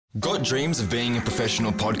Got dreams of being a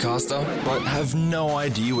professional podcaster, but have no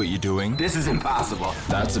idea what you're doing? This is impossible.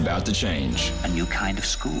 That's about to change. A new kind of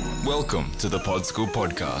school. Welcome to the Pod School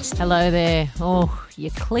Podcast. Hello there. Oh,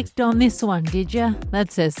 you clicked on this one, did you?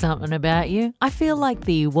 That says something about you. I feel like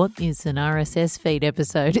the What is an RSS feed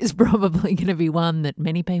episode is probably going to be one that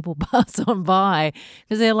many people pass on by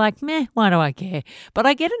because they're like, meh, why do I care? But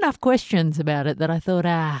I get enough questions about it that I thought,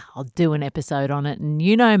 I'll do an episode on it. And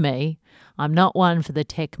you know me. I'm not one for the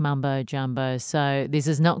tech mumbo jumbo, so this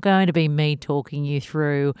is not going to be me talking you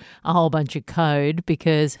through a whole bunch of code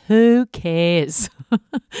because who cares?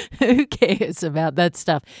 Who cares about that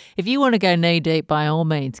stuff? If you want to go knee deep, by all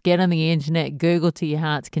means, get on the internet, Google to your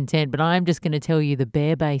heart's content, but I'm just going to tell you the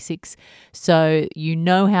bare basics so you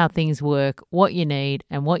know how things work, what you need,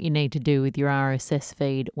 and what you need to do with your RSS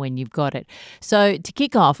feed when you've got it. So to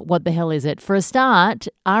kick off, what the hell is it? For a start,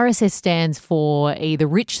 RSS stands for either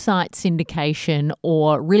rich site syndication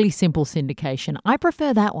or really simple syndication. I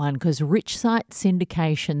prefer that one because rich site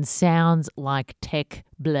syndication sounds like tech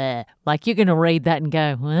blah. Like you're going to read that and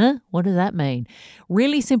go, huh? What does that mean?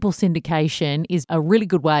 Really simple syndication is a really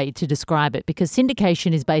good way to describe it because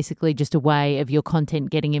syndication is basically just a way of your content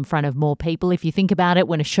getting in front of more people. If you think about it,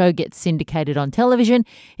 when a show gets syndicated on television,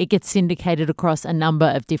 it gets syndicated across a number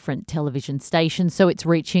of different television stations, so it's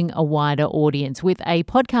reaching a wider audience. With a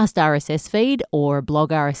podcast RSS feed or a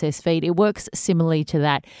blog RSS feed, it works similarly to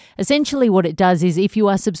that. Essentially what it does is if you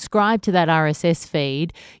are subscribed to that RSS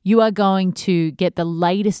feed, you are going to get the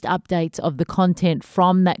latest updates of the content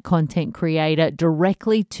from that content creator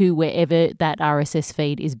directly to wherever that RSS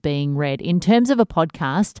feed is being read. In terms of a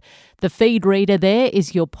podcast, the feed reader there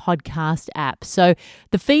is your podcast app. So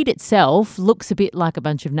the feed itself looks a bit like a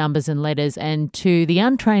bunch of numbers and letters, and to the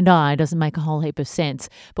untrained eye doesn't make a whole heap of sense.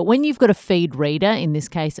 But when you've got a feed reader, in this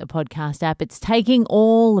case a podcast app, it's taking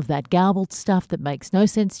all of that garbled stuff that makes no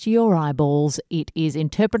sense to your eyeballs. It is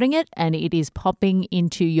interpreting it and it is popping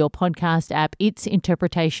into your podcast app its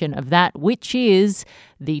interpretation of that, which is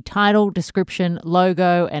the title, description,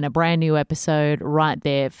 logo, and a brand new episode right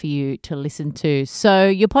there for you to listen to. So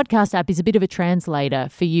your podcast app is a bit of a translator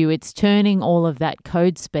for you. It's turning all of that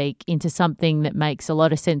code speak into something that makes a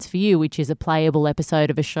lot of sense for you, which is a playable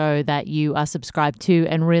episode of a show that you are subscribed to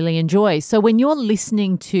and really enjoy. So when you're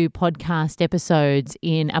listening to podcast episodes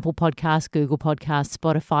in Apple Podcasts, Google Podcasts,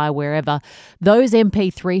 Spotify, wherever, those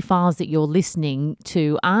MP3 files that you're listening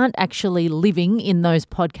to aren't actually living in those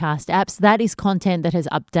podcast apps. That is content that has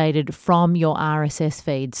updated from your RSS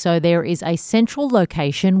feed. So there is a central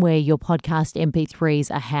location where your podcast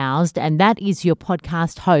MP3s are housed, and that is your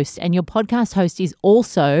podcast host. And your podcast host is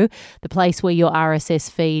also the place where your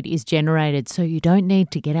RSS feed is generated. So you don't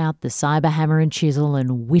need to get out the cyber hammer and chisel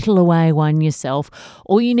and whittle away one yourself.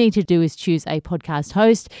 All you need to do is choose a podcast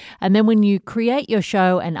host. And then when you create your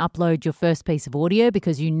show and upload your first piece of audio,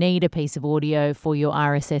 because you need a piece of audio for your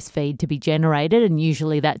RSS feed to be generated, and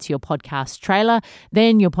usually that's your podcast trailer,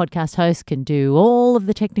 then your podcast host can do all of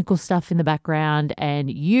the technical stuff in the background and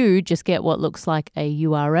you just get what looks like a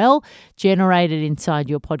URL generated inside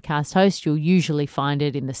your podcast host. You'll usually find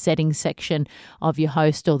it in the settings section of your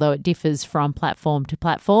host, although it differs from platform to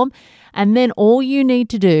platform. And then all you need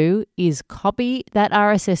to do is copy that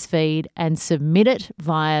RSS feed and submit it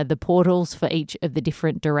via the portals for each of the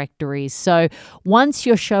different directories. So once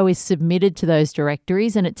your show is submitted to those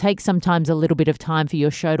directories, and it takes sometimes a little bit of time for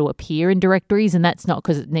your show to appear in directories, and that's not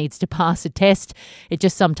because it needs to pass a test. It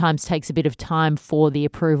just sometimes takes a bit of time for the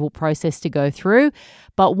approval process to go through.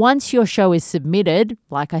 But once your show is submitted,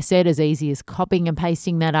 like I said, as easy as copying and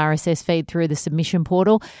pasting that RSS feed through the submission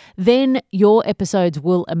portal, then your episodes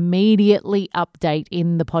will immediately update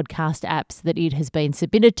in the podcast apps that it has been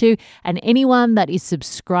submitted to, and anyone that is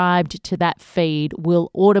subscribed to that feed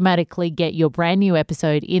will automatically get your brand new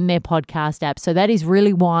episode in their podcast app. So that is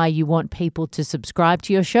really why you want people to subscribe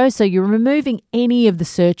to your show. So you're removing any of the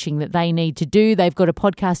searching that they need to do. They've got a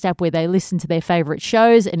podcast app where they listen to their favorite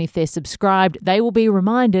shows, and if they're subscribed, they will be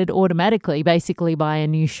reminded automatically, basically by a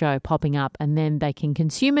new show popping up, and then they can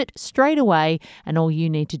consume it straight away, and all you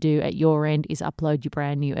need to do at your end is upload your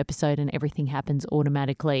brand new episode and everything happens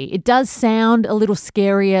automatically. It does sound a little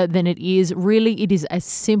scarier than it is. Really, it is as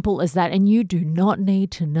simple as that, and you do not need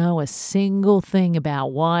to know a single thing about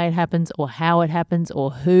why it happens or how it happens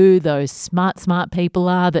or who those smart people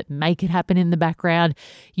are that make it happen in the background.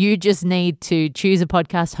 You just need to choose a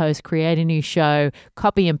podcast host, create a new show,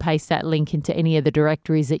 copy and paste that link into any of the directories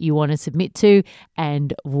directories that you want to submit to,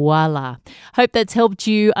 and voila. Hope that's helped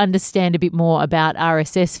you understand a bit more about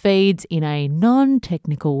RSS feeds in a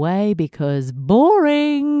non-technical way, because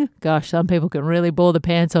boring. Gosh, some people can really bore the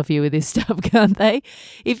pants off you with this stuff, can't they?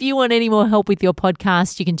 If you want any more help with your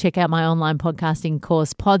podcast, you can check out my online podcasting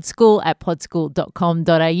course, Podschool, at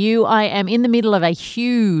podschool.com.au. I am in the middle of a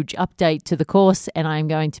huge update to the course, and I'm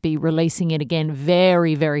going to be releasing it again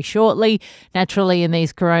very, very shortly. Naturally, in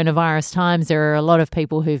these coronavirus times, there are a lot of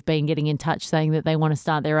people who've been getting in touch saying that they want to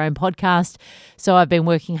start their own podcast. So I've been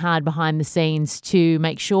working hard behind the scenes to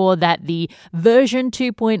make sure that the version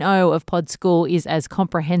 2.0 of Podschool is as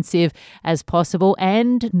comprehensive as possible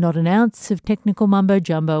and not an ounce of technical mumbo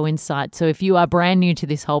jumbo in sight. So if you are brand new to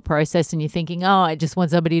this whole process and you're thinking, oh, I just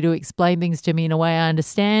want somebody to explain things to me in a way I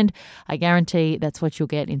understand, I guarantee that's what you'll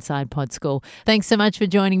get inside Podschool. Thanks so much for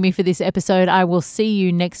joining me for this episode. I will see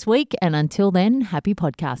you next week, and until then, happy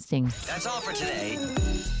podcasting. That's all for today.